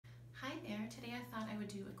thought I would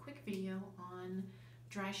do a quick video on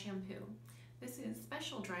dry shampoo. This is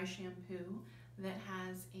special dry shampoo that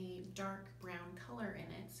has a dark brown color in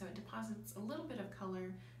it, so it deposits a little bit of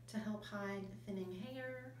color to help hide thinning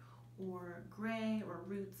hair or gray or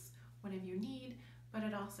roots, whatever you need, but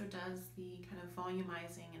it also does the kind of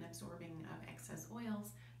volumizing and absorbing of excess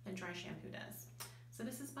oils that dry shampoo does. So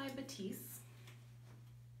this is by Batiste,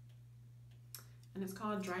 and it's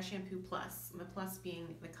called Dry Shampoo Plus, and the plus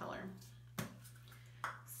being the color.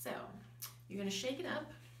 So you're going to shake it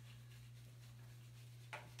up,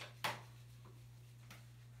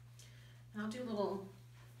 and I'll do a little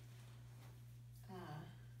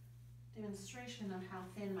demonstration of how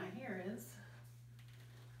thin my hair is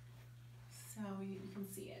so you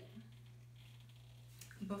can see it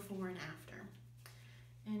before and after.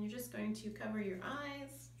 And you're just going to cover your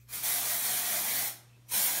eyes.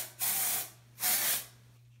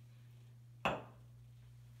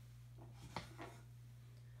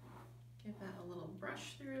 Give that a little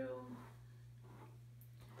brush through.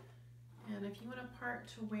 And if you want to part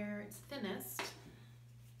to where it's thinnest,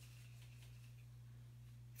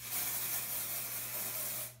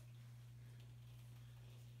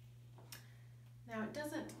 now it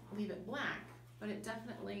doesn't leave it black, but it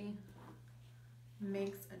definitely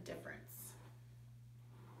makes a difference.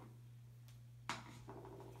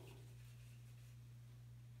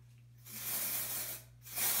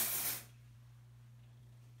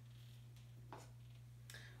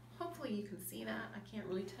 Hopefully you can see that. I can't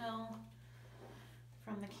really tell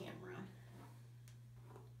from the camera.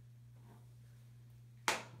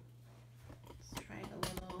 Let's try it a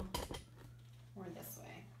little more this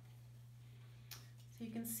way. So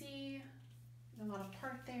you can see a lot of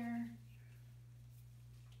part there.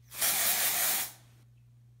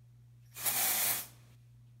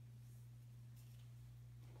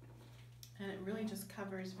 And it really just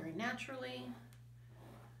covers very naturally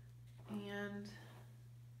and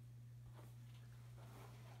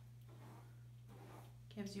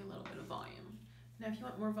gives you a little bit of volume. Now if you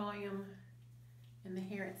want more volume in the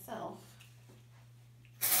hair itself,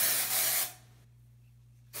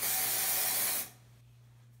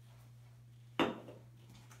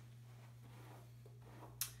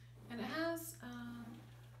 and it has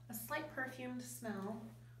a slight perfumed smell,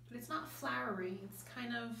 but it's not flowery, it's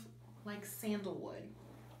kind of like sandalwood.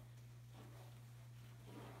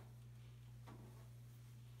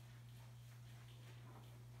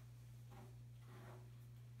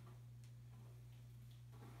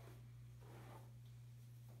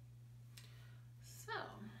 So,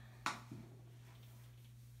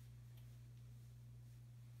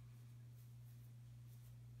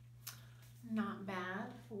 not bad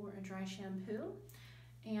for a dry shampoo.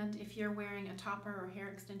 And if you're wearing a topper or hair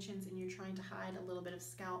extensions and you're trying to hide a little bit of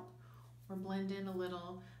scalp or blend in a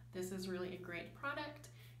little, this is really a great product.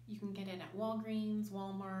 You can get it at Walgreens,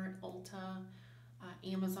 Walmart, Ulta,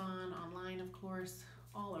 Amazon, online of course,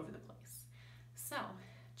 all over the place. So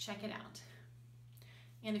check it out.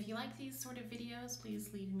 And if you like these sort of videos,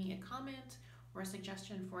 please leave me a comment or a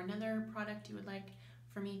suggestion for another product you would like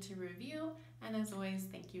for me to review. And as always,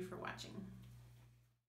 thank you for watching.